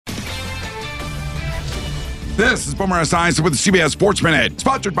This is Boomer Esiason with the CBS Sports Minute,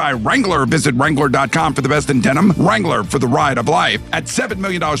 sponsored by Wrangler. Visit Wrangler.com for the best in denim. Wrangler, for the ride of life. At $7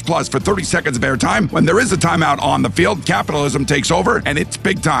 million plus for 30 seconds of airtime, when there is a timeout on the field, capitalism takes over, and it's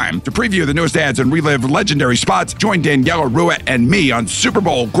big time. To preview the newest ads and relive legendary spots, join Daniela Rua and me on Super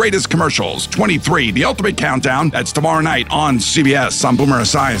Bowl Greatest Commercials 23, The Ultimate Countdown. That's tomorrow night on CBS. I'm Boomer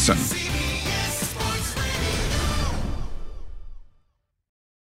Esiason.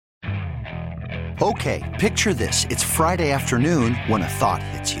 Okay, picture this. It's Friday afternoon when a thought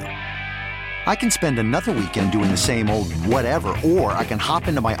hits you. I can spend another weekend doing the same old whatever, or I can hop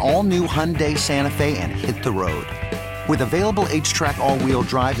into my all-new Hyundai Santa Fe and hit the road. With available H-Track all-wheel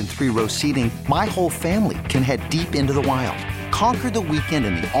drive and 3-row seating, my whole family can head deep into the wild. Conquer the weekend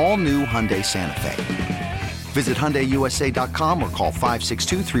in the all-new Hyundai Santa Fe. Visit HyundaiUSA.com or call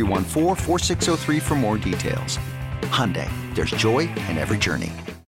 562-314-4603 for more details. Hyundai, there's joy in every journey.